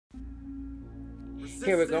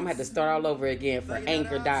Here we go. I'm going to have to start all over again for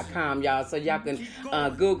anchor.com, y'all. So y'all can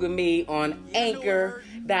Google me on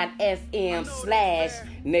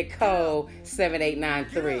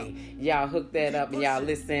anchor.fm/Nicole7893. Y'all hook that up and y'all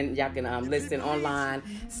listen. Y'all can listen online.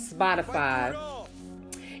 Spotify.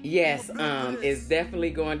 Yes, it's definitely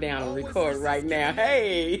going down on record right now.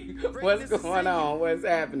 Hey, what's going on? What's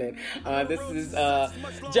happening? This is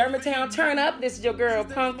Germantown Turn Up. This is your girl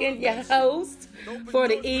Pumpkin, your host for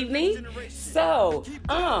the evening. So,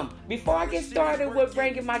 before I get started with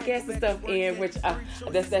bringing my guests and stuff in, which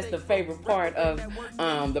that's the favorite part of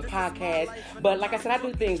the podcast. But like I said, I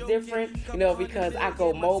do things different, because I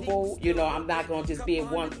go mobile. I'm not going to just be in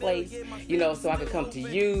one place, so I can come to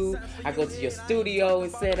you. I go to your studio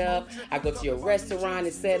and set up. I go to your restaurant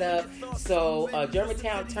and set up. So,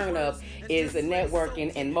 Germantown Turn Up is a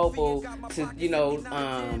networking and mobile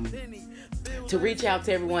to reach out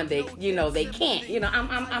to everyone they can't.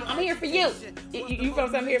 I'm here for you. You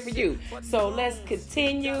folks, I'm here for you. So let's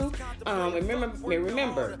continue.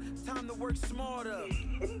 Remember.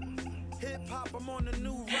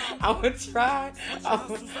 I'm gonna try.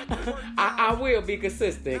 I will be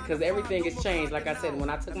consistent because everything has changed. Like I said, when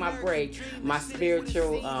I took my break, my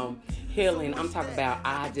spiritual healing. I'm talking about.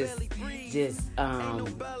 I just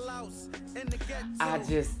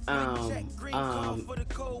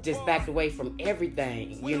backed away from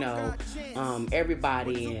everything,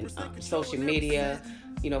 everybody and social media,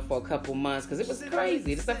 for a couple months because it was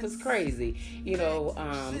crazy. The stuff was crazy.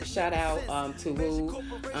 Shout out to Woo.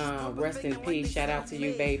 Rest in peace. Shout out to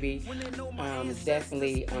you, baby.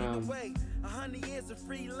 Definitely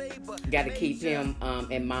got to keep him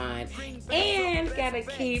in mind, and got to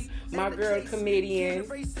keep my girl comedian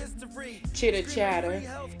Chitter Chatter.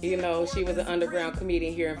 She was an underground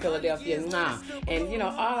comedian here in Philadelphia. And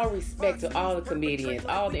all respect to all the comedians,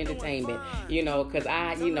 all the entertainment. Because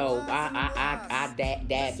I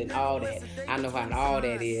dabbed in all that. I know how all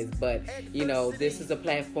that is, but this is a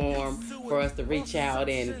platform for us to reach out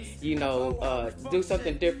and do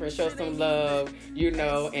something different, show some love,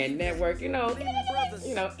 and network.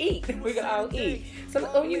 Eat. We can all eat. So,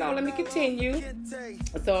 let me continue.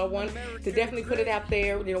 So I want to definitely put it out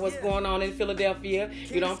there, what's going on in Philadelphia.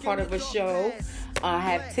 I'm part of a show. I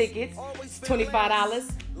have tickets. It's $25.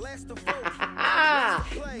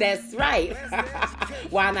 That's right.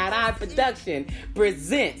 Why Not I Production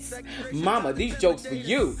presents Mama, These Jokes for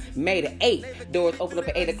You, May the 8th. Doors open up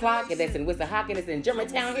at 8 o'clock, and that's in Wissahickon. It's in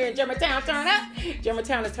Germantown, here in Germantown. Turn up.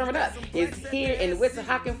 Germantown is Turn Up. It's here in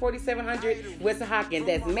Wissahickon, 4700 Wissahickon.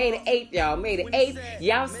 That's May the 8th, y'all. May the 8th.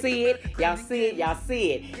 Y'all see it. Y'all see it. Y'all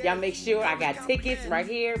see it. Y'all make sure I got tickets right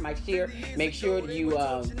here. Make sure you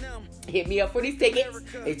hit me up for these tickets.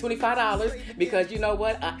 It's $25 because you know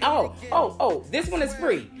what? This one is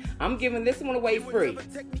free. I'm giving this one away free.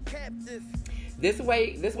 This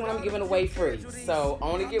one I'm giving away free. So I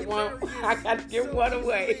only get one. I got to give one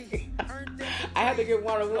away. I have to give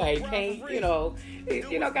one away. Can't,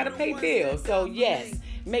 got to pay bills. So yes,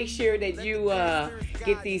 make sure that you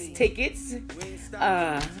get these tickets.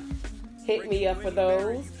 Hit me up for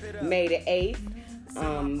those. May the 8th.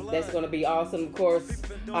 That's going to be awesome. Of course,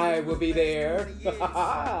 I will be there.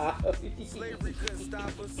 I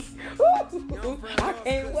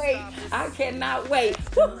can't wait. I cannot wait.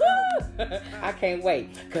 I can't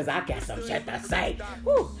wait because I got some shit to say.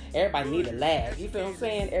 Everybody need to laugh. You feel what I'm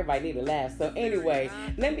saying? Everybody need to laugh. So anyway,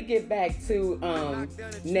 let me get back to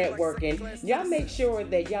networking. Y'all make sure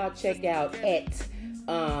that y'all check out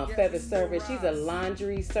Feather Service. She's a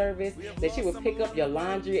laundry service that she will pick up your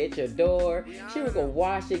laundry at your door. She will go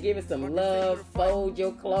wash it, give it some love, fold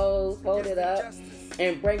your clothes, fold it up,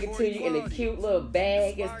 and bring it to you in a cute little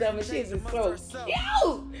bag and stuff. And she's just so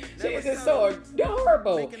cute. She is just so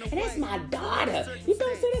adorable. And that's my daughter. You know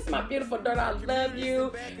what I'm saying? That's my beautiful daughter. I love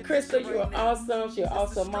you. Crystal, you are awesome. She's an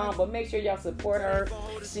awesome mom. But make sure y'all support her.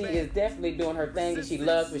 She is definitely doing her thing and she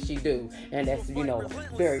loves what she do. And that's,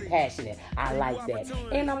 very passionate. I like that.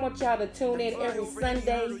 And I want y'all to tune in every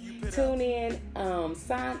Sunday. Tune in,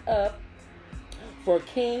 sign up for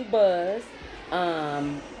King Buzz.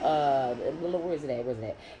 Where's it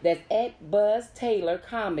at? That's at Buzz Taylor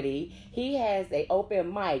Comedy. He has an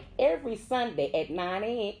open mic every Sunday at 9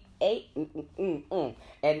 a.m.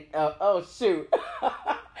 And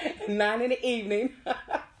 9 in the evening.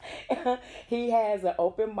 He has an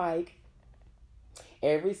open mic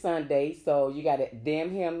every Sunday. So you got to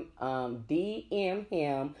DM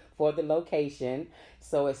him for the location.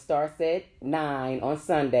 So it starts at 9 on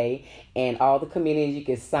Sunday, and all the comedians, you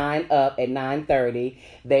can sign up at 9:30.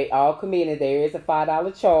 They all comedians. There is a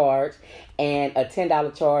 $5 charge and a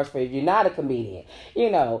 $10 charge for if you're not a comedian.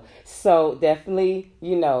 So definitely,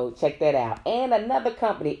 check that out. And another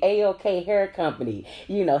company, AOK Hair Company,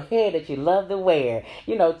 hair that you love to wear.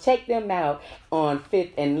 Check them out on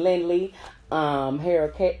 5th and Lindley.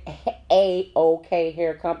 AOK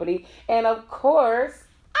Hair Company. And of course,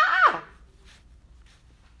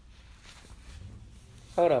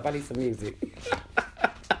 hold up, I need some music.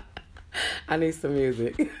 I need some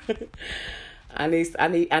music. I need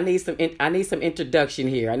some introduction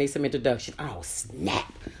here. I need some introduction. Oh,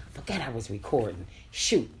 snap. Forgot I was recording.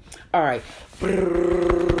 Shoot. All right.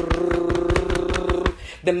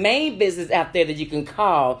 The main business out there that you can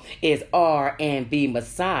call is R&B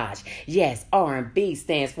Massage. Yes, R&B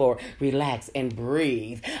stands for Relax and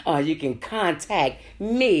Breathe. You can contact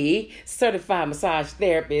me, certified massage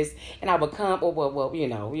therapist, and I will come.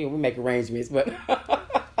 We make arrangements, but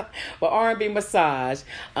but R&B Massage,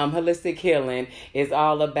 holistic healing is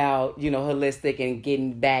all about holistic and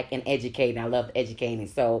getting back and educating. I love educating.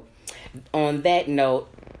 So, on that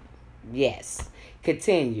note, yes,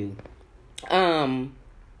 continue.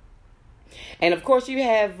 And of course, you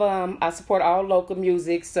have, I support all local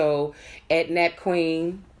music. So at Nap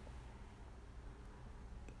Queen,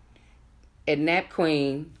 at Nap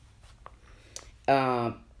Queen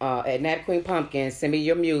Pumpkin, send me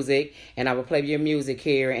your music and I will play your music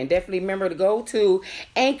here. And definitely remember to go to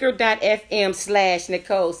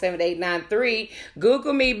anchor.fm/Nicole7893.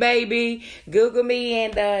 Google me, baby. Google me,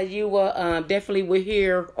 and you will definitely will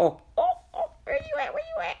hear. Oh, where you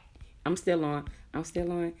at? I'm still on.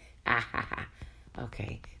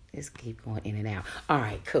 Okay, let's keep going in and out. All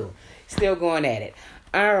right, cool. Still going at it.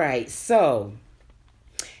 All right, so,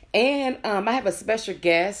 and I have a special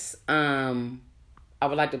guest. I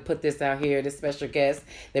would like to put this out here. This special guest,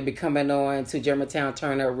 they'll be coming on to Germantown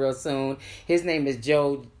Turner real soon. His name is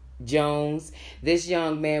Joe Jones. This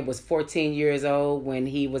young man was 14 years old when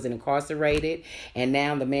he was incarcerated, and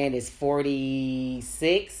now the man is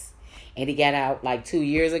 46. And he got out like 2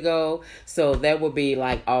 years ago. So that would be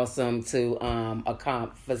like awesome to a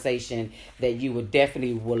conversation that you would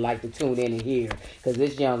like to tune in and hear. Because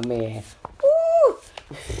this young man,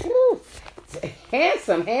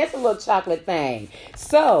 handsome little chocolate thing.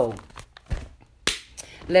 So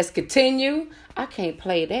let's continue. I can't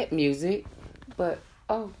play that music. But,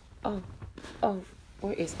 where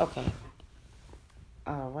is, okay.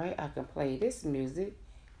 All right, I can play this music.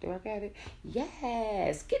 Do I got it?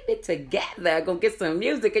 Yes. Get it together. Gonna get some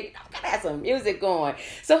music. Gotta have some music going.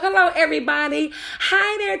 So hello everybody.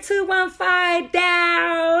 Hi there, 215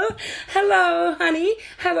 doll. Hello, honey.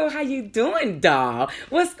 Hello, how you doing, doll?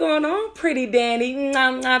 What's going on, pretty Danny?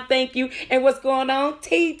 Thank you. And what's going on,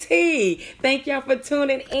 TT? Thank y'all for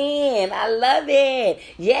tuning in. I love it.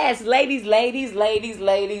 Yes, ladies.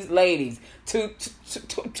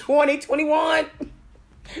 2021.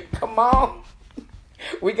 Come on.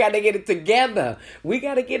 We got to get it together.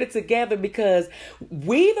 Because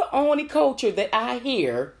we the only culture that I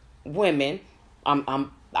hear, women,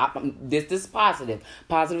 this is positive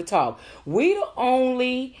talk. We the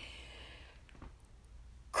only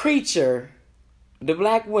creature, the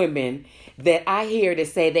black women, that I hear that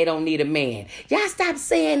say they don't need a man. Y'all stop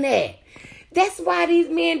saying that. That's why these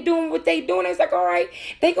men doing what they doing. It's like, all right,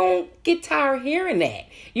 they gonna get tired hearing that.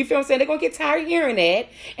 You feel what I'm saying? They're gonna get tired hearing that.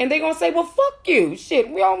 And they're gonna say, well, fuck you. Shit,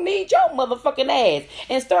 we don't need your motherfucking ass.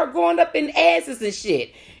 And start growing up in asses and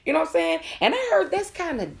shit. You know what I'm saying? And I heard that's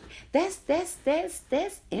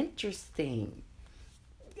interesting.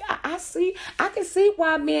 I can see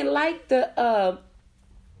why men like the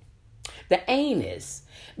anus.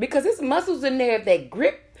 Because there's muscles in there that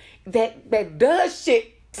grip, that does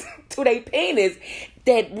shit to their penis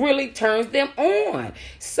that really turns them on.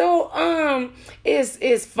 So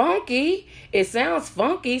it's funky. It sounds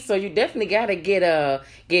funky. So you definitely gotta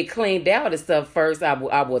get cleaned out and stuff first. I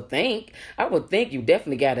would think you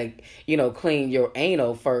definitely gotta clean your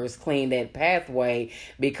anal first, clean that pathway,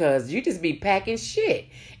 because you just be packing shit,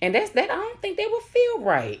 and that I don't think that would feel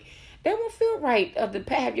right. That won't feel right to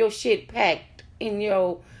have your shit packed in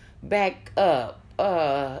your back up.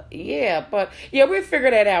 We'll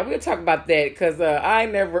figure that out. We'll talk about that, because I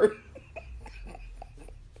never.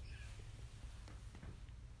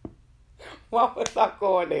 Why was I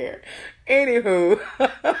going there? Anywho.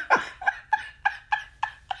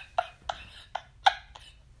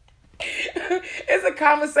 It's a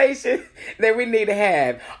conversation that we need to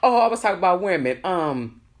have. Oh, I was talking about women.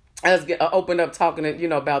 us get open up talking,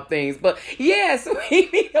 about things. But yes, we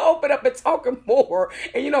need to open up and talking more,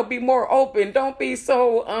 and be more open. Don't be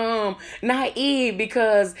so naive,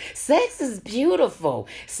 because sex is beautiful.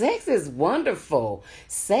 Sex is wonderful.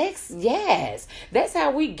 Sex, yes, that's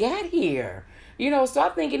how we got here. So I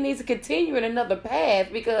think it needs to continue in another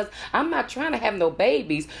path, because I'm not trying to have no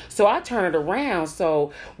babies. So I turn it around.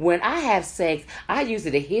 So when I have sex, I use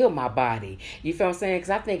it to heal my body. You feel what I'm saying? Because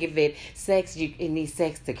I think if it needs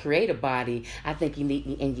sex to create a body. I think you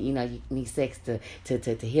need sex to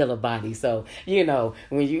heal a body. So,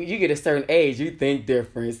 when you get a certain age, you think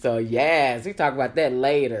different. So yes, we talk about that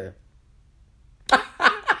later.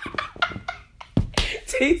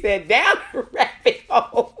 She said, down the rabbit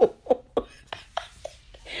hole.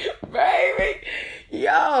 Baby,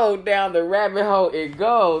 down the rabbit hole it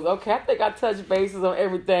goes. Okay, I think I touched bases on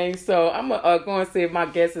everything. So I'm gonna go and see if my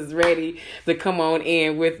guest is ready to come on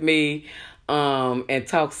in with me, and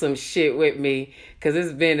talk some shit with me, because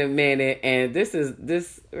it's been a minute. And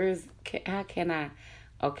how can I?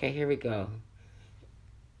 Okay, here we go.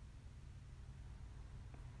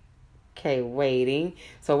 Okay, waiting.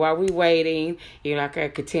 So while we waiting, I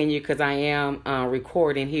can continue, because I am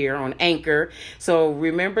recording here on Anchor. So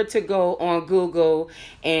remember to go on Google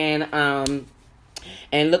and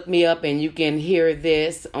look me up, and you can hear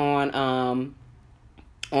this on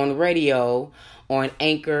radio on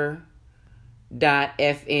Anchor.fm.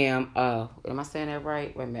 Am I saying that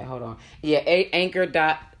right? Wait a minute, hold on. Yeah,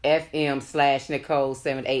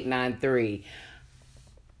 Anchor.fm/Nicole7893.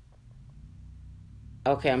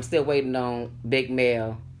 Okay, I'm still waiting on Big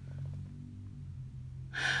Mel.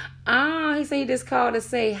 Oh, he said he just called to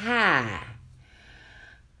say hi.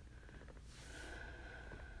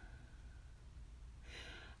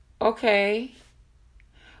 Okay.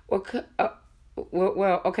 Well,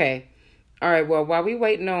 okay. All right, well, while we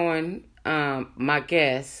waiting on my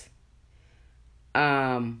guest,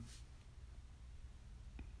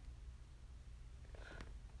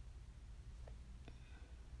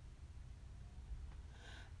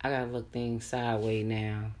 I gotta look things sideways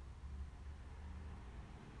now.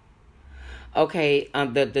 Okay,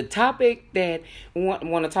 the topic that we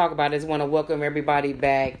want to talk about is, want to welcome everybody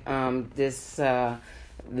back. The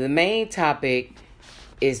main topic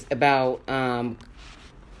is about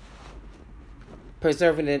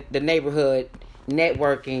preserving the neighborhood,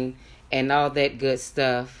 networking, and all that good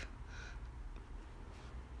stuff.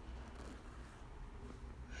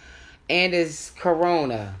 And it's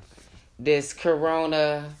Corona. This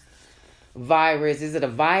Corona virus, is it a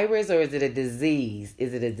virus or is it a disease?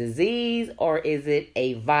 Is it a disease or is it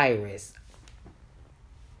a virus?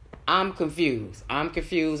 I'm confused. I'm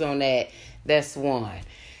confused on that. That's one.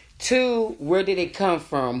 Two, where did it come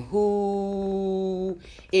from? Who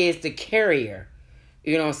is the carrier?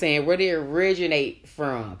 You know what I'm saying? Where did it originate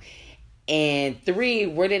from? And three,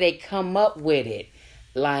 where did they come up with it?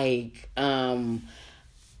 Like,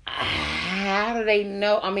 how do they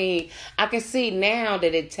know? I mean, I can see now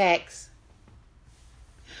that it attacks.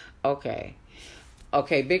 Okay,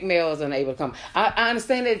 Big Mel is unable to come. I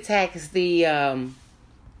understand it attacks the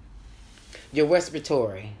your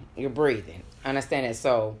respiratory, your breathing. I understand that.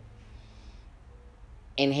 So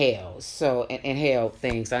inhale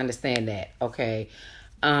things. I understand that. Okay.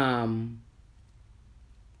 All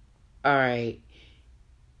right.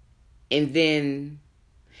 And then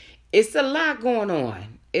it's a lot going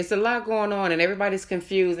on. And everybody's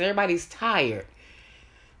confused and everybody's tired.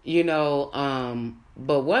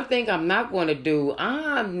 But one thing I'm not going to do,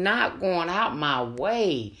 I'm not going out my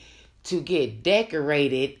way to get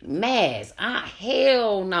decorated masks.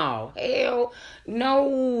 Hell no.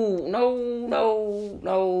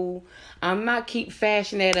 No. I'm not keep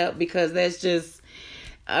fashioning that up, because that's just,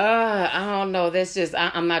 I don't know. That's just,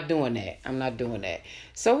 I'm not doing that.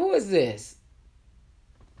 So who is this?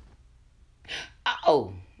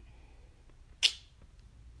 Oh.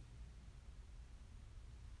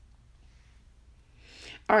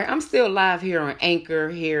 All right, I'm still live here on Anchor,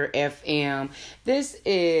 here FM. This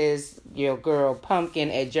is your girl Pumpkin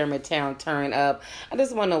at Germantown Turn Up. I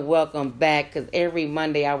just want to welcome back, because every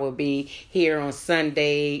Monday I will be here on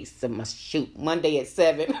Sunday. Monday at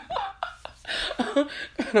 7.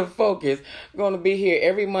 Gotta focus. Gonna be here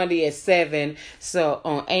every Monday at 7. So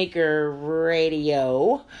on Anchor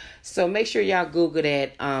Radio. So make sure y'all Google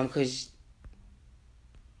that, because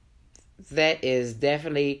that is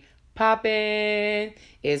definitely popping.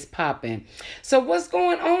 Is popping. So what's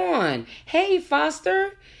going on? Hey,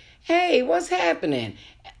 Foster. Hey, what's happening?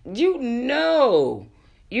 You know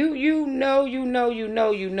you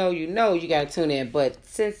gotta tune in. But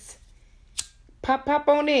since Pop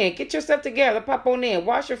on in. Get yourself together. Pop on in.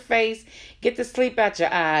 Wash your face. Get the sleep out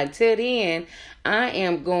your eye. Until then, I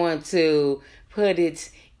am going to put it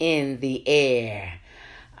in the air.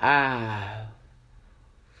 I'm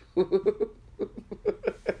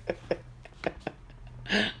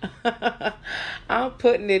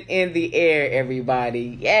putting it in the air,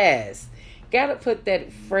 everybody. Yes. Gotta put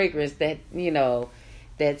that fragrance, that, that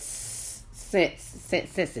good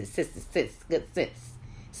sense,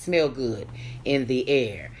 smell good in the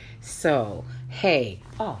air. So, hey,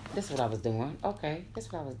 this is what I was doing. Okay, this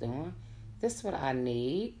is what I was doing. This is what I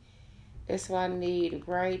need. This is what I need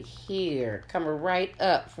right here. Coming right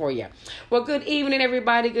up for you. Well, good evening,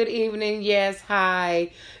 everybody. Good evening. Yes,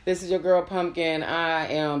 hi. This is your girl, Pumpkin. I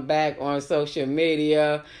am back on social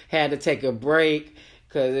media. Had to take a break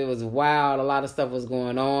because it was wild. A lot of stuff was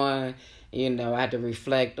going on. I had to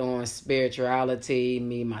reflect on spirituality,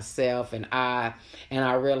 me, myself, and I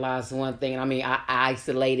realized one thing. I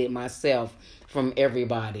isolated myself from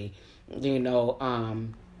everybody,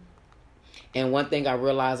 and one thing I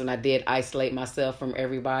realized when I did isolate myself from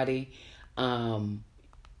everybody, and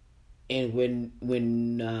when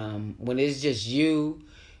it's just you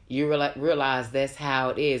realize that's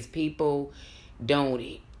how it is. People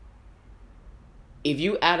don't. If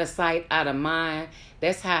you out of sight, out of mind,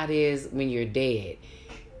 that's how it is when you're dead.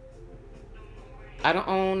 I don't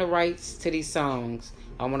own the rights to these songs.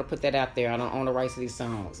 I want to put that out there. I don't own the rights to these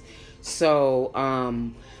songs. So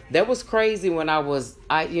that was crazy when I was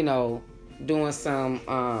doing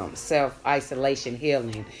some self-isolation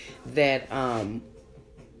healing, that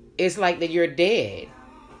it's like that you're dead,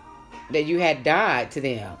 that you had died to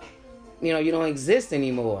them. You don't exist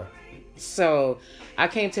anymore. So I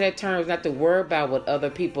came to that terms not to worry about what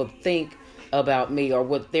other people think about me or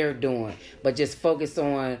what they're doing, but just focus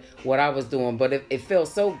on what I was doing. But it felt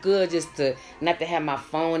so good just to not to have my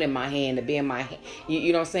phone in my hand, to be in my,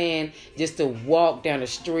 you know what I'm saying? Just to walk down the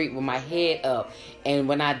street with my head up. And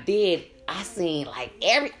when I did, I seen like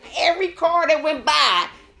every car that went by.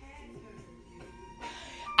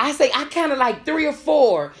 I counted like 3 or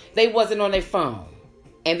 4. They wasn't on their phone,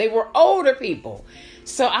 and they were older people.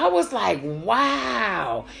 So I was like,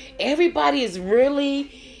 wow, everybody is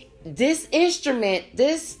really, this instrument,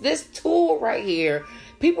 this tool right here,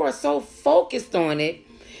 people are so focused on it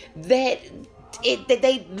that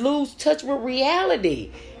they lose touch with reality,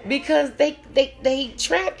 because they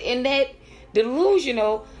trapped in that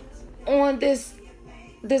delusional on this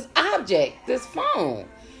object, this phone.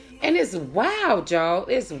 And it's wild, y'all.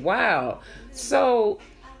 It's wild. So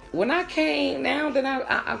when I came, now that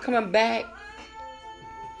I'm coming back.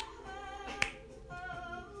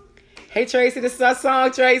 Hey, Tracy, this is our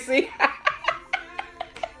song, Tracy.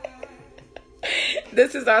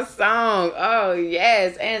 This is our song. Oh,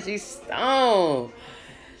 yes, Angie Stone.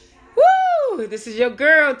 Woo! This is your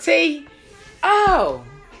girl, T. Oh.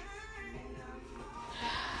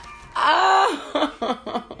 Oh.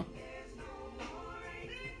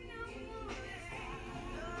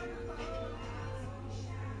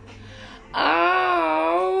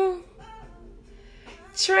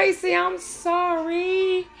 Tracy, I'm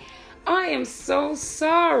sorry. I am so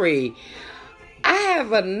sorry. I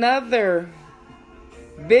have another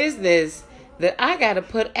business that I got to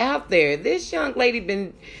put out there. This young lady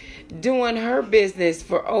been doing her business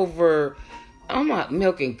for over, I'm not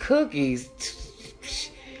milking cookies,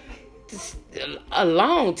 a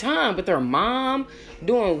long time, with her mom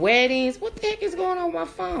doing weddings. What the heck is going on with my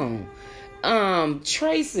phone?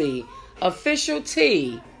 Tracy, Official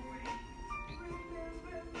T.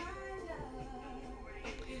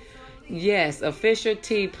 Yes, Official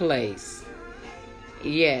T Place.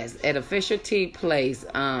 Yes, at Official T Place,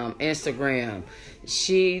 Instagram.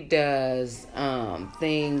 She does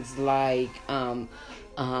things like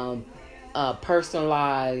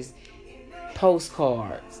personalized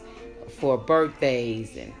postcards for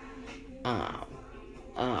birthdays and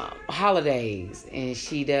holidays, and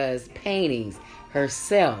she does paintings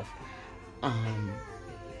herself,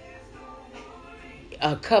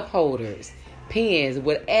 cup holders, pens,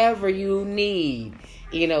 whatever you need.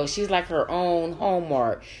 She's like her own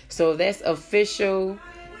Hallmark. So that's Official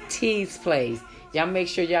T's Place. Y'all make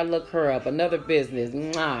sure y'all look her up. Another business.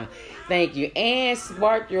 Mwah. Thank you. And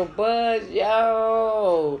spark your buzz.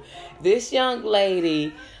 Yo, this young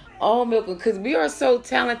lady, all milk, because we are so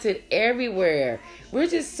talented everywhere. We're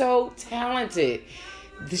just so talented.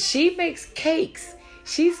 She makes cakes.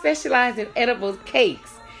 She specializes in edible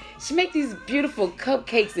cakes. She make these beautiful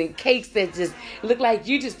cupcakes and cakes that just look like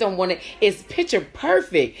you just don't want it. It's picture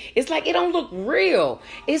perfect. It's like it don't look real.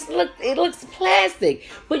 It looks plastic,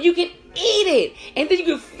 but you can eat it, and then you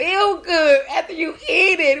can feel good after you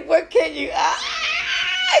eat it. What can you?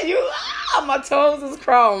 you, my toes is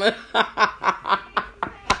crawling.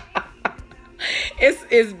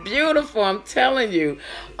 It's beautiful. I'm telling you,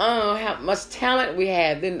 how much talent we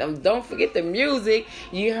have. Then don't forget the music.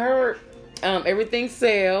 You heard Everything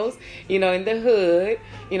Sells. In the hood.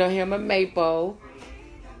 Him and Maple.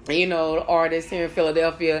 The artists here in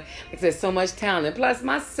Philadelphia. There's so much talent. Plus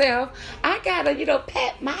myself, I gotta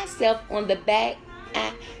pat myself on the back.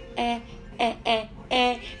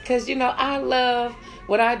 Because I love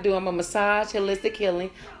what I do. I'm a massage holistic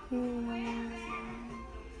healing.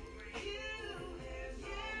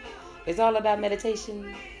 It's all about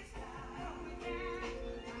meditation.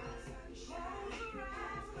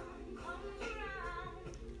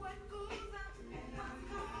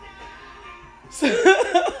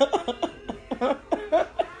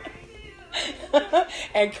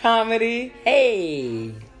 And comedy.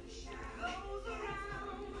 Hey.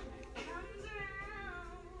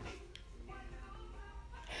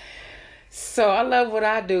 So I love what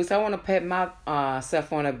I do. So I want to pat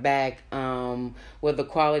myself on the back with the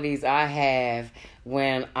qualities I have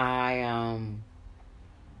when I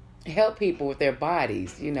help people with their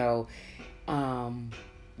bodies.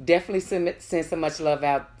 Definitely send so much love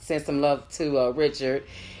out. Send some love to Richard.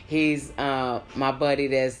 He's my buddy.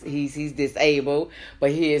 He's disabled,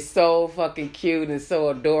 but he is so fucking cute and so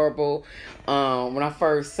adorable. When I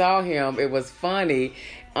first saw him, it was funny.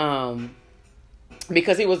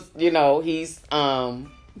 Because he was, he's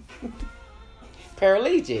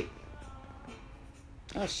paraplegic.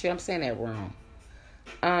 Oh shit, I'm saying that wrong.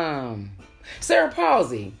 Cerebral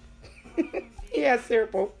palsy. He has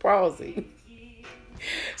cerebral palsy.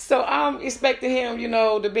 So I'm expecting him,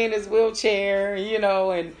 to be in his wheelchair,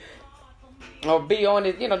 and or be on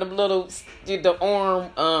it, the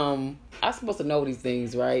arm. I'm supposed to know these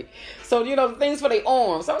things, right? So, the things for the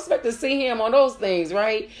arms. So I expect to see him on those things,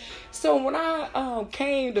 right? So when I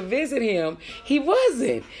came to visit him, he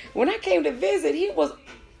wasn't. When I came to visit,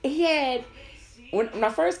 when I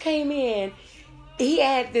first came in, he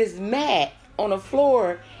had this mat on the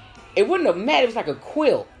floor. It wasn't a mat, it was like a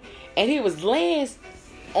quilt. And he was laying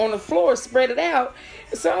on the floor, spread it out.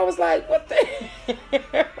 So I was like, what the?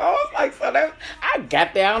 I was like, I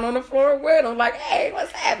got down on the floor with him. Like, hey,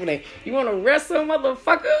 what's happening? You want to wrestle,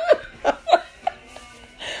 motherfucker?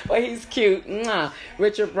 Well, he's cute. Mwah.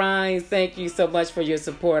 Richard Bryan, thank you so much for your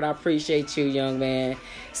support. I appreciate you, young man.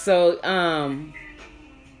 So,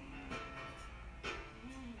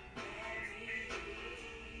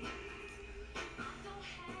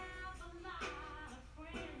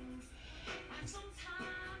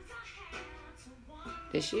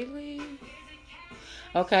 did she leave?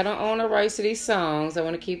 Okay, I don't own the rights to these songs. I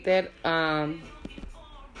want to keep that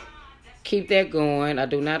going. I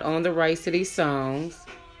do not own the rights to these songs.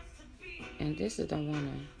 And this is the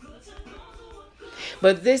one.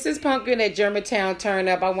 But this is Pumpkin at Germantown Turn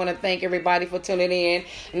Up. I want to thank everybody for tuning in.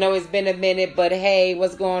 I know it's been a minute, but hey,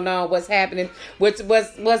 what's going on? What's happening? What's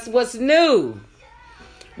new?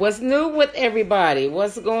 What's new with everybody?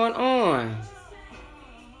 What's going on?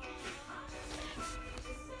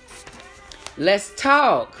 Let's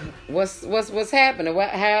talk. What's happening?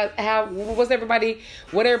 What everybody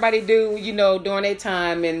do? During their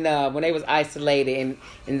time when they was isolated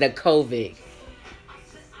in the COVID.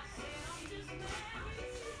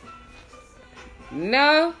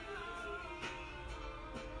 No.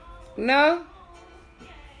 No.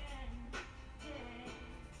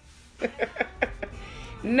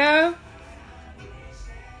 No.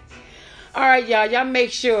 All right, y'all. Y'all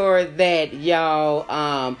make sure that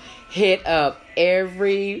y'all hit up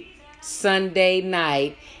every Sunday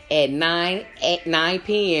night at 9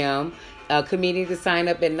 p.m. Comedians to sign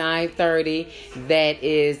up at 9:30. That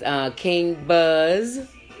is King Buzz.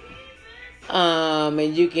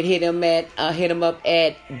 And you can hit him up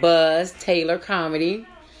at Buzz Taylor Comedy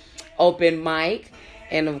open mic.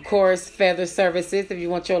 And of course, Feather Services. If you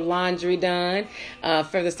want your laundry done,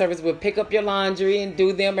 Feather Service will pick up your laundry and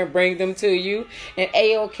do them and bring them to you. And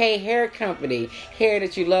AOK Hair Company, hair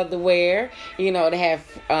that you love to wear. They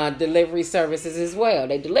have delivery services as well.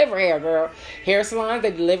 They deliver hair, girl. Hair salons,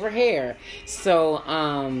 they deliver hair. So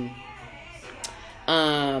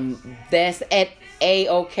that's at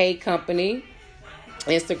AOK Company.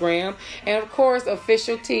 Instagram. And of course,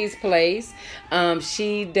 Official Tea's Place.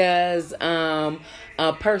 She does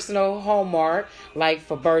personal hallmark, like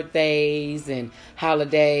for birthdays and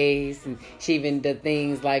holidays, and she even did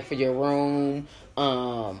things like for your room,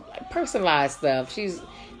 like personalized stuff. She's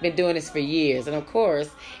been doing this for years. And of course,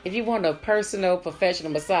 if you want a personal,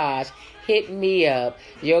 professional massage, hit me up,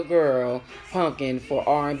 your girl Pumpkin, for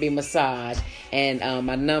R&B massage, and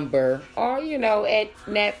my number, or at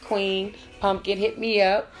Nap Queen Pumpkin, hit me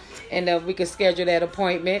up, and we can schedule that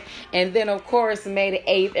appointment. And then of course, May the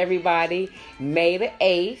 8th, everybody, May the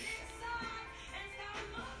 8th.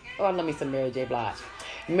 Oh, let me say Mary J. Blige.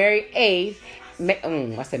 Mary 8th.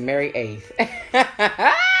 I said Mary 8th.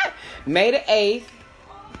 May the 8th.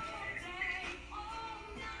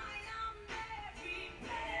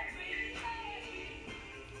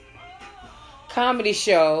 Comedy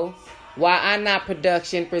show, Why I Not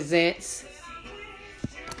Production presents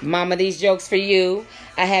Mama, These Jokes for You.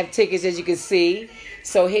 I have tickets, as you can see,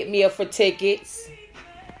 so hit me up for tickets.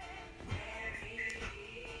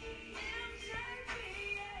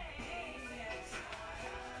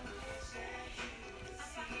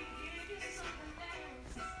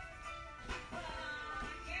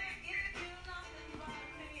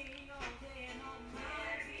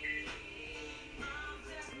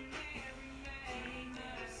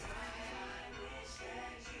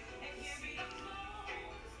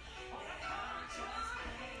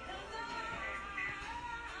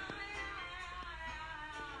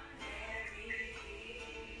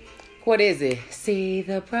 What is it? See,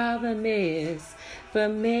 the problem is, for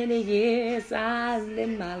many years I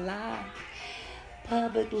lived my life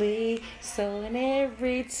publicly, so and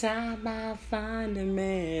every time I find a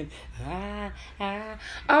man,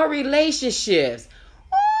 our relationships.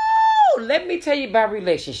 Oh, let me tell you about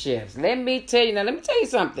relationships. Let me tell you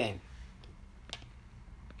something.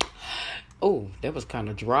 Oh, that was kind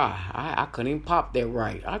of dry. I couldn't even pop that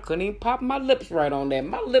right. I couldn't even pop my lips right on that.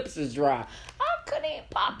 My lips is dry. I couldn't even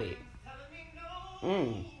pop it.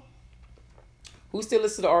 Who still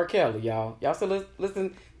listen to R. Kelly, y'all? Y'all still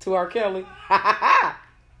listen to R. Kelly?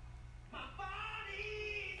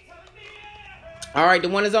 All right, the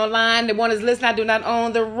one is online. The one is listening. I do not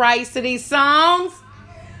own the rights to these songs.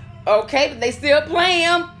 Okay, but they still play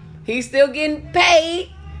them. He's still getting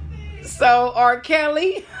paid. So, R.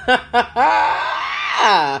 Kelly. Right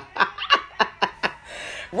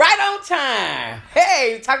on time.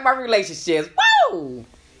 Hey, talk about relationships. Woo!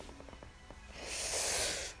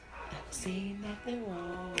 See nothing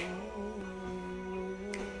wrong.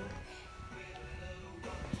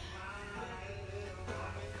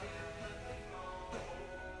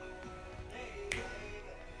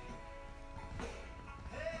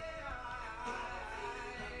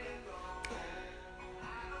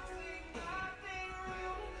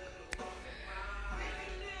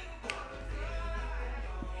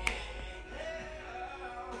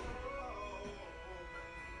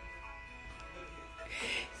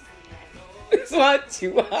 It's what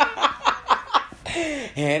you want.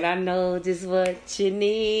 And I know just what you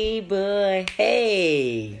need, but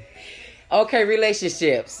hey. Okay,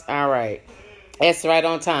 relationships. All right. That's right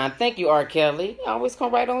on time. Thank you, R. Kelly. You always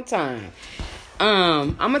come right on time.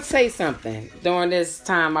 I'm going to say something. During this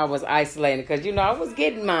time I was isolated, because, I was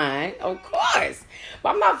getting mine, of course. But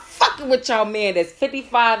I'm not fucking with y'all men that's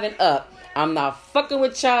 55 and up. I'm not fucking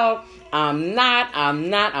with y'all. I'm not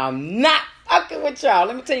fucking with y'all.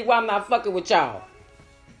 Let me tell you why I'm not fucking with y'all.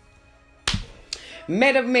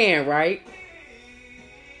 Met a man, right?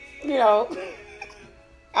 I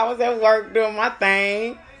was at work doing my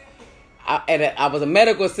thing. I was a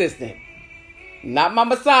medical assistant. Not my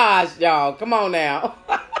massage, y'all. Come on now.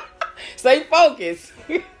 Stay focused.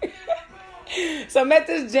 So I met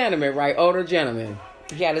this gentleman, right? Older gentleman.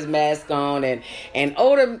 He had his mask on, and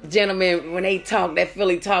older gentlemen, when they talk, that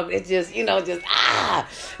Philly talk, it just, it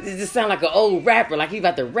just sound like an old rapper, like he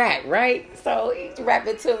about to rap, right? So he's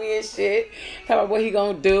rapping to me and shit, talking about what he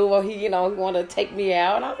gonna do, or he want to take me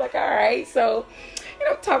out, and I was like, all right. So,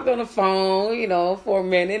 talked on the phone, for a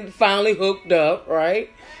minute, finally hooked up, right?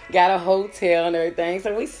 Got a hotel and everything,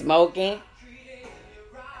 so we smoking,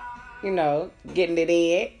 getting it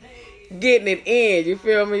in, you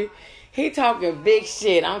feel me? He talking big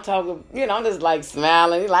shit. I'm talking, I'm just like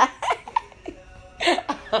smiling. He's like,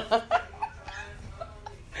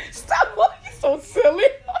 stop, you're so silly.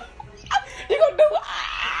 You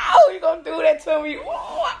gonna do that to me?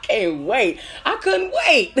 Oh, I can't wait. I couldn't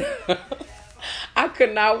wait. I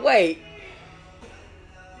could not wait.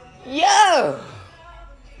 Yo.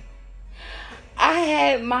 I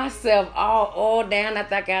had myself all down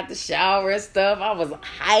after I got the shower and stuff. I was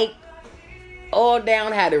hyped. All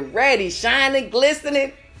down, had it ready, shining,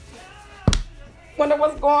 glistening. Wonder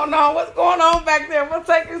what's going on. What's going on back there? What's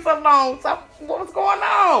taking so long? What's going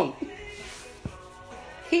on?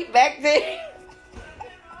 He back there.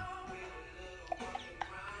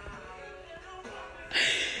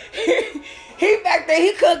 He back there.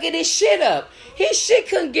 He couldn't get his shit up. His shit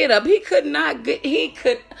couldn't get up. He could not get. He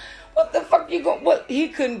could. What the fuck you going? What? He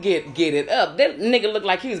couldn't get it up. That nigga looked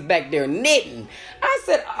like he was back there knitting. I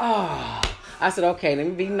said, oh. I said, okay, let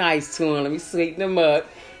me be nice to him. Let me sweeten him up.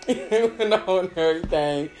 And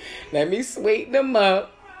everything. Let me sweeten him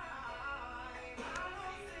up.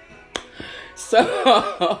 So,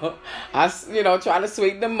 I, try to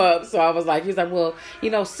sweeten him up. So I was like, he's like, well,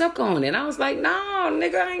 suck on it. I was like, no,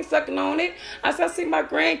 nigga, I ain't sucking on it. I said, I see my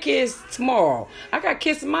grandkids tomorrow. I got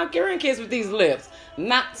kissing my grandkids with these lips.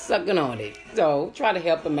 Not sucking on it. So, try to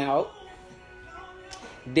help him out.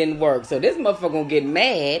 Didn't work. So this motherfucker gonna get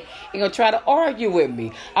mad and gonna try to argue with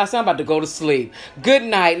me. I said, I'm about to go to sleep. Good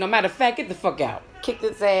night. No matter of fact, get the fuck out. Kicked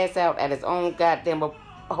his ass out at his own goddamn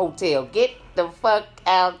hotel. Get the fuck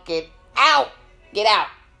out. Get out. Get out.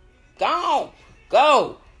 Go.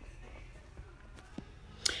 Go.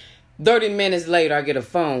 30 minutes later, I get a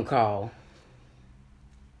phone call.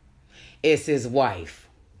 It's his wife.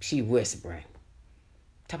 She whispering.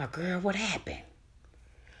 Tell my girl, what happened?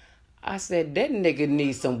 I said, that nigga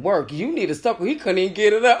needs some work. You need a sucker. He couldn't even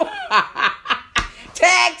get it up.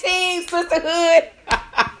 Tag team, sisterhood.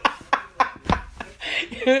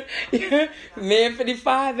 Men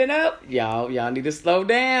 55 and up. Y'all need to slow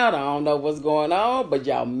down. I don't know what's going on, but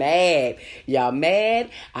y'all mad. Y'all mad.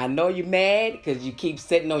 I know you mad because you keep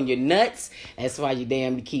sitting on your nuts. That's why you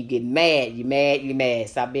keep getting mad. You mad.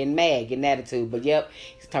 Stop being mad. Get an attitude. But yep.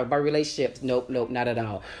 Talk about relationships. Nope, not at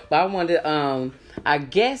all. But I wanted, I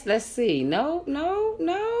guess, let's see. No.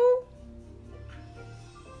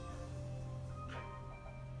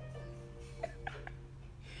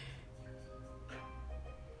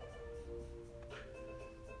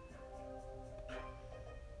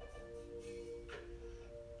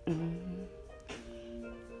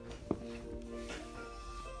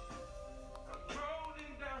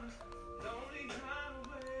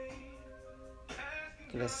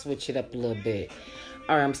 Let's switch it up a little bit.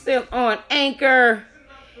 All right, I'm still on Anchor.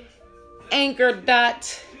 Anchor.fm.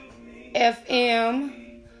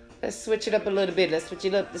 Let's switch it up a little bit. Let's switch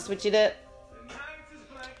it up.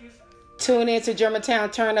 Tune in to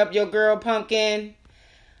Germantown. Turn up your girl Pumpkin.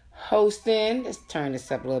 Hosting. Let's turn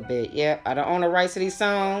this up a little bit. Yeah, I don't own the rights to these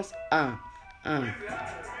songs.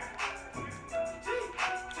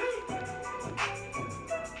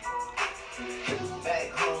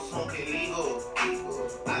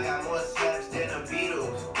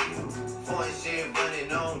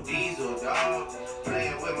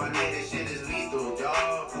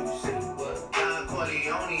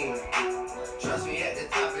 Trust me, at the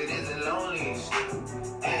top it isn't lonely.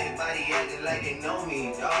 Everybody acting like they know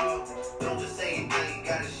me, dog. Don't just say it now, you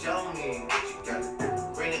gotta show me. You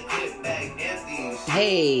gotta bring the clip back empty.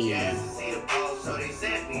 Hey. Yeah, see the ball, so they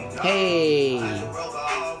sent me, dog. Hey.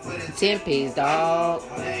 10-piece, dog.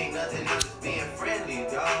 There ain't nothing else just being friendly,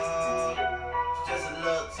 dog. Just a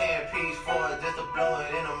little 10-piece for it, just to blow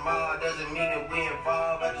it in the mall. Doesn't mean that we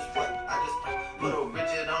involved. I just put a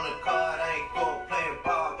Richard on the card. I ain't going playing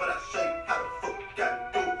ball, but I'll show you how the fuck you gotta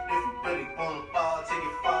do it. If you really wanna fall, till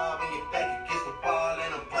you fall when your back against the wall.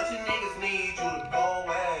 And a bunch of niggas need you to go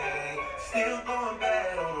away. Still going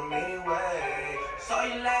bad on them anyway. Saw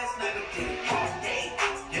you last night, I did it all day.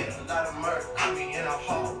 Yeah, a lot of murk coming in a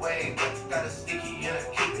hallway. But got a sticky and I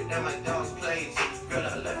keep it at my dog's place. Girl,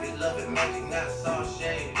 I love it, magic, not it's all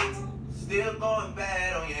shade. Still going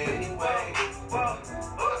bad on you anyway.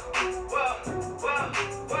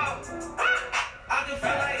 I can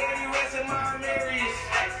feel like Eddie West and my Marys.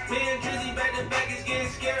 Me and Drizzy back to back is getting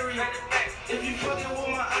scary. If you fucking with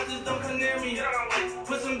my eyes, just don't come near me.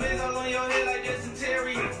 Put some bins all on your head like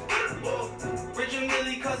dysentery. Rich and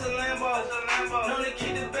Millie cuss a Lambo. Known to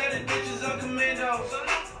keep the better bitches on commando.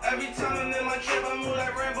 Every time I'm in my trip, I move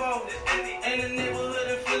like Rambo. Ain't a neighborhood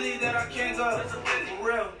in Philly that I can't go. For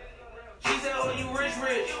real. She said, oh, you rich.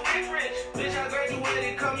 Bitch, I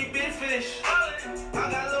graduated, call me Big Fish. I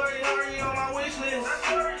got Lori on my wish list.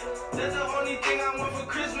 That's the only thing I want for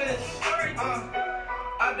Christmas.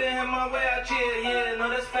 I been had my way out here, yeah, no,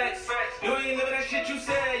 that's facts. You ain't living that shit you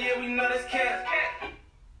said, yeah, we know that's cat.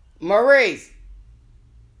 Maurice.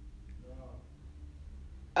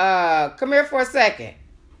 Come here for a second.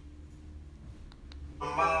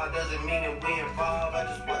 Doesn't mean that we involved. I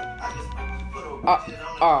just put a Richard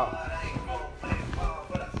on the card. I ain't going play ball,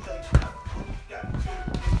 but I say you got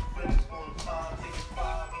friends on the ball, take a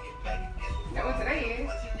ball when you're back against the wall. That what today is.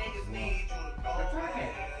 Bunch of niggas need you to go away.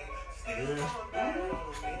 Still going back.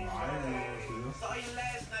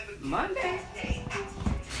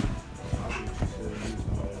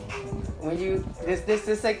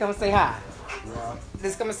 This say come say hi. Yeah.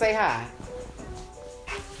 This come and say hi.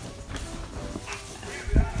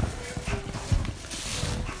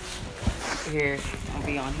 Here, I'll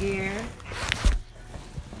be on here.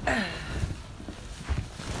 Yeah,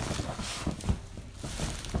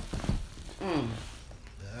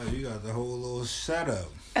 you got the whole little setup.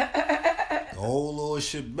 The whole little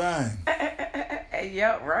shebang.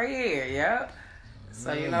 Yep, right here. Yep.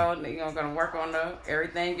 So you know, gonna work on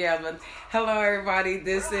everything else. But hello, everybody.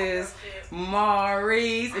 This is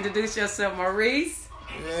Maurice. Introduce yourself, Maurice.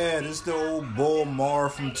 Yeah, this the old bull Mar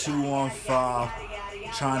from 215.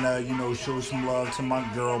 Trying to, show some love to my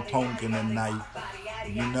girl Pumpkin tonight.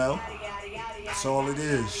 That's all it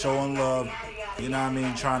is. Showing love. You know what I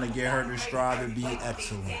mean? Trying to get her to strive to be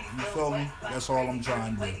excellent. You feel me? That's all I'm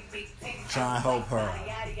trying to do. Trying to help her.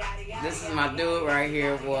 This is my dude right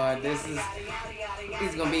here, boy.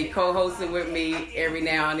 He's gonna be co-hosting with me every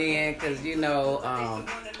now and then, cause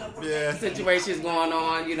situations going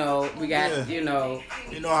on. We got You know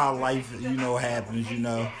how life happens.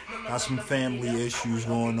 Got some family issues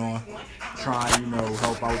going on. Trying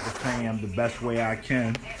help out the fam the best way I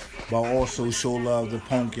can, but also show love to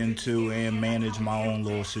Pumpkin too and manage my own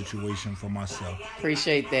little situation for myself.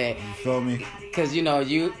 Appreciate that. You feel me? Cause we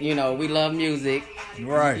love music.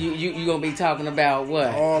 Right. You gonna be talking about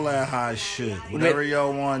what? All that hot shit. Whatever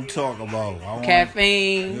y'all want to talk about.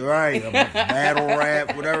 Caffeine. Right. Battle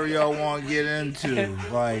rap. Whatever y'all want to get into.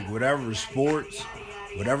 Like whatever sports.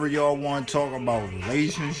 Whatever y'all want to talk about.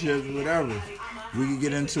 Relationships. Whatever. We can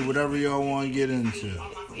get into whatever y'all want to get into.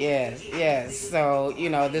 Yes. So,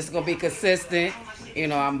 this is going to be consistent.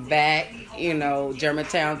 I'm back.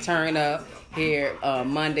 Germantown Turn Up here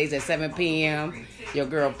Mondays at 7 p.m. Your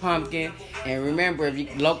girl Pumpkin. And remember, if you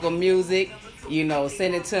local music,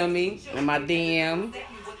 send it to me in my DM.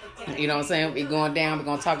 You know what I'm saying? We're going down. We're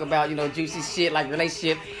going to talk about, juicy shit like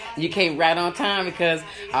relationship. You came right on time because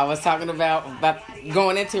I was talking about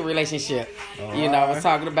going into a relationship. I was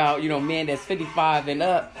talking about, men that's 55 and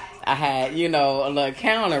up. I had, a little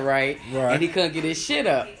counter, right? And he couldn't get his shit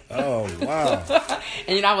up. Oh, wow.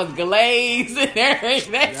 And, I was glazed and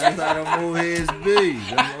everything. That's how them old heads be.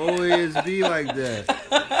 Them old heads be like that.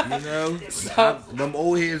 Them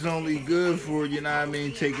old heads only good for,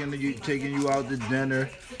 taking you out to dinner,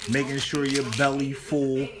 making sure your belly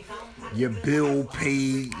full, your bill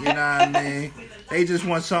paid, They just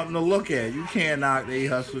want something to look at. You can't knock they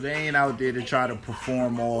hustle. They ain't out there to try to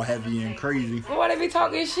perform all heavy and crazy. Well, why they be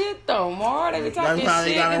talking shit though, Mar? They be talking That's how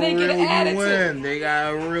shit they gotta and they reel get an you attitude. in. They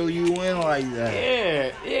gotta reel you in like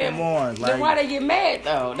that. Yeah. Come on. Then why they get mad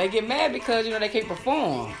though? They get mad because they can't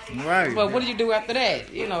perform. Right. But what do you do after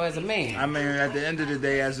that? As a man. I mean, at the end of the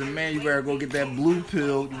day, as a man, you better go get that blue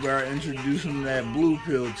pill. You better introduce them to that blue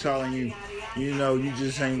pill, telling you, you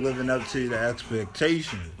just ain't living up to the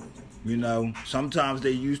expectations. Sometimes they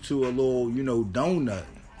used to a little, donut.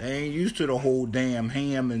 They ain't used to the whole damn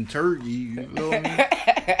ham and turkey. You know what I mean?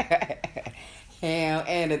 Ham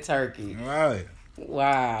and a turkey. Right.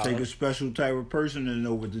 Wow. Take a special type of person to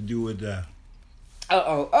know what to do with that.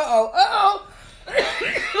 Uh-oh.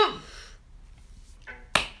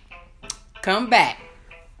 Come back.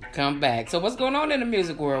 So what's going on in the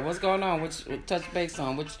music world? What's going on? Which touch base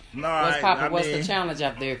on? What's popping? What's the challenge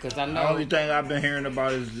out there? Because I know the only thing I've been hearing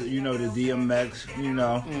about is the DMX.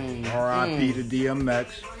 R.I.P. to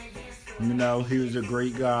DMX. He was a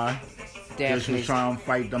great guy. Definitely. Just was trying to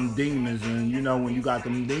fight them demons, and when you got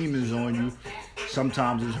them demons on you,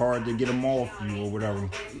 sometimes it's hard to get them off you or whatever.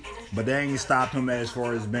 But they ain't stopped him as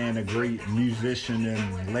far as being a great musician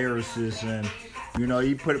and lyricist and.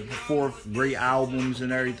 He put forth great albums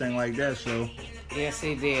and everything like that, so... Yes,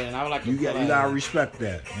 he did, and I would like to... You gotta respect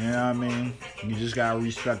that, you know what I mean? You just gotta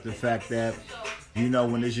respect the fact that,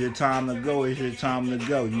 when it's your time to go, it's your time to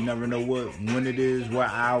go. You never know when it is, what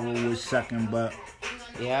hour, what second, but...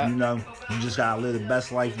 Yeah. You just gotta live the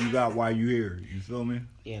best life you got while you here, you feel me?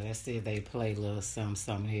 Yeah, let's see if they play a little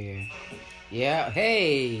something here. Yeah,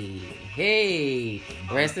 hey,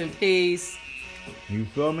 rest in peace. You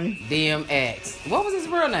feel me? DMX. What was his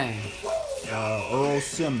real name? Earl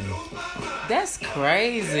Simmons. That's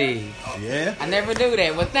crazy. Yeah? I never knew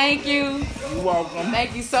that. Well, thank you. You're welcome.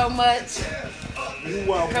 Thank you so much. You're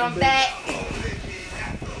welcome. Come back.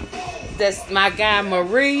 That's my guy,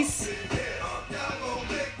 Maurice.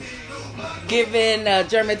 Giving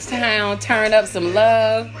Germantown Turn Up some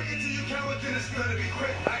love.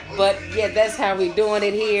 But, yeah, that's how we doing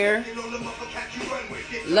it here.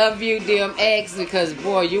 Love you, DMX, because,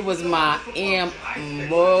 boy, you was my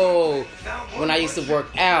MO. When I used to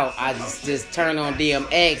work out, I just turn on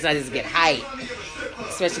DMX. I just get hyped.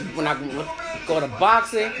 Especially when I go to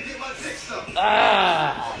boxing.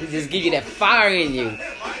 He just give you that fire in you.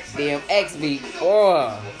 DMX beat,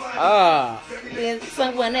 then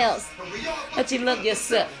someone else. But you love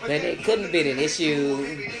yourself. That it couldn't be an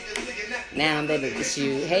issue. Now that it's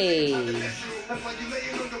issue. Hey.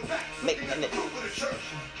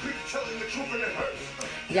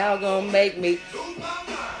 Y'all gonna make me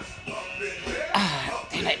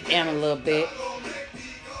turn that down a little bit.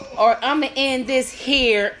 Or I'm gonna end this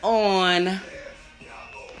here on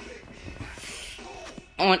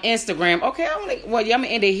Instagram. Okay, I'm gonna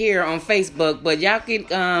end it here on Facebook, but y'all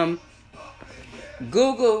can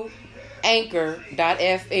Google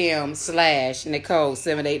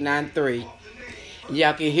anchor.fm/Nicole7893.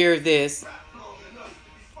 Y'all can hear this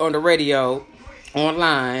on the radio,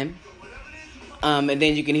 online. And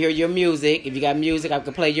then you can hear your music. If you got music, I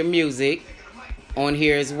can play your music on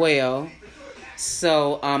here as well.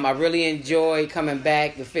 So I really enjoy coming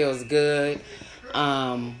back. It feels good.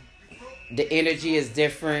 The energy is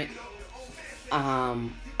different. I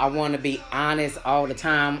want to be honest all the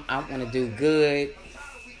time. I want to do good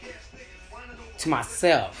to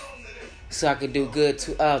myself so I can do good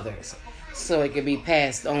to others, so it can be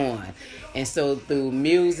passed on. And so through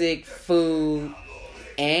music, food,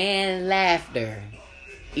 and laughter,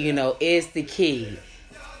 is the key.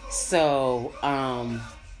 So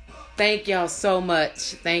thank y'all so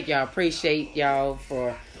much. Thank y'all. Appreciate y'all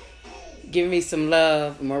for giving me some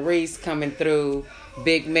love. Maurice coming through.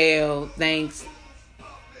 Big Mel, thanks.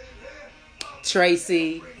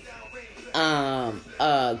 Tracy,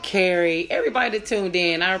 Carrie, everybody that tuned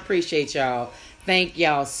in, I appreciate y'all. Thank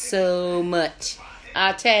y'all so much.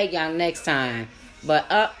 I'll tag y'all next time.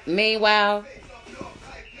 But meanwhile,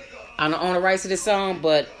 I don't own the rights to this song,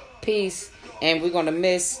 but peace. And we're gonna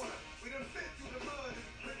miss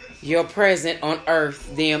your presence on Earth,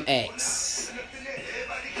 DMX.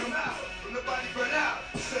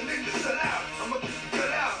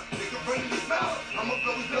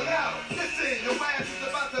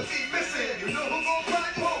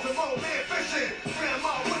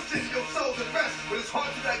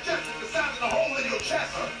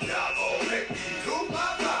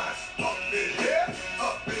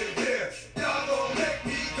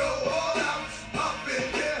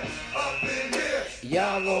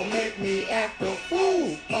 Y'all gon' make me act a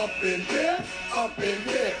fool up in here, up in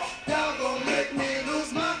here. Y'all gon' make me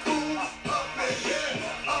lose my cool up in here,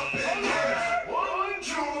 up in here. 1,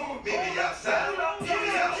 2, meet me outside, meet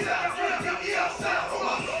me outside, meet me outside, oh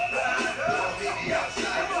my God. Meet me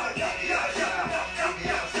outside, meet me outside, meet me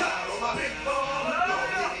outside, oh my big phone.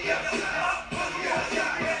 Meet me outside, meet me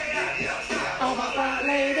outside, meet me outside, oh my God,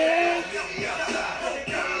 lady. Meet me outside, meet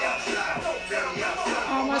me outside, meet me outside,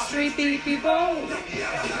 all my street people.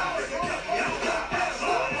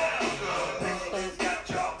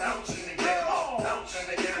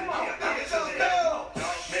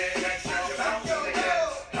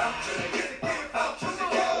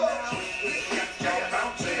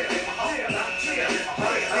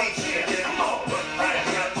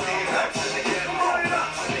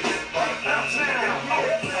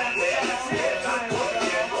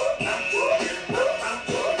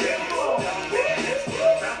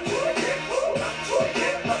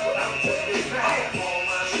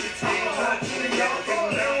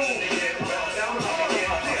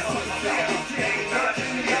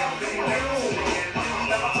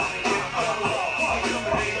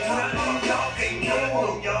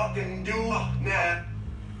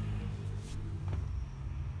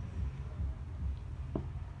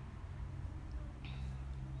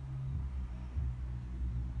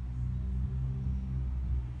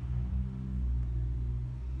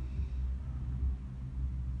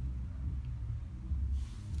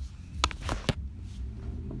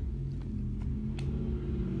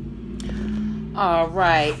 All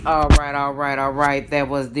right. That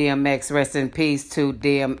was DMX. Rest in peace to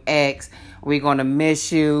DMX. We're gonna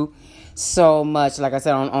miss you so much. Like I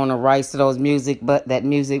said, on the rights to those music, but I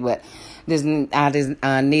just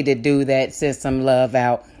need to do that. Send some love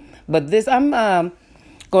out. But this, I'm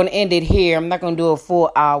gonna end it here. I'm not gonna do a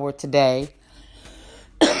full hour today.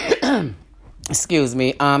 Excuse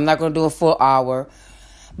me. I'm not gonna do a full hour,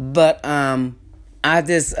 but I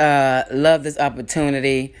just love this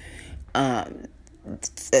opportunity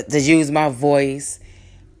to use my voice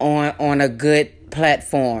on a good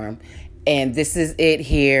platform. And this is it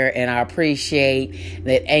here, and I appreciate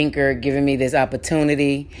that Anchor giving me this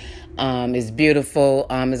opportunity. It's beautiful.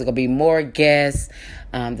 There's going to be more guests.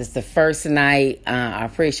 This is the first night. I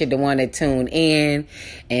appreciate the one that tuned in,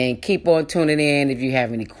 and keep on tuning in. If you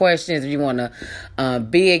have any questions, if you want to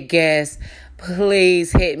be a guest,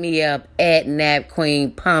 please hit me up at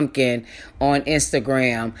NapQueenPumpkin on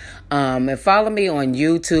Instagram. And follow me on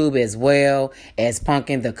YouTube as well as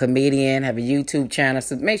Pumpkin the Comedian. I have a YouTube channel,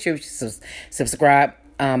 so make sure you subscribe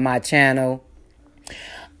my channel.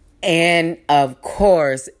 And of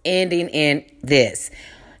course, ending in this.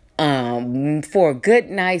 For a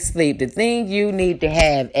good night's sleep, the thing you need to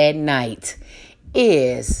have at night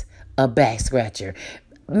is a back scratcher.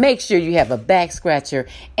 Make sure you have a back scratcher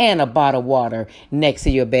and a bottle of water next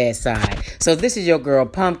to your bedside. So this is your girl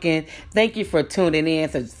Pumpkin. Thank you for tuning in.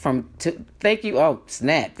 Thank you. Oh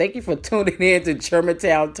snap! Thank you for tuning in to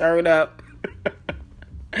Germantown Turn Up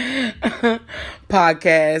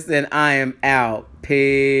podcast, and I am out.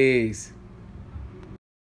 Peace.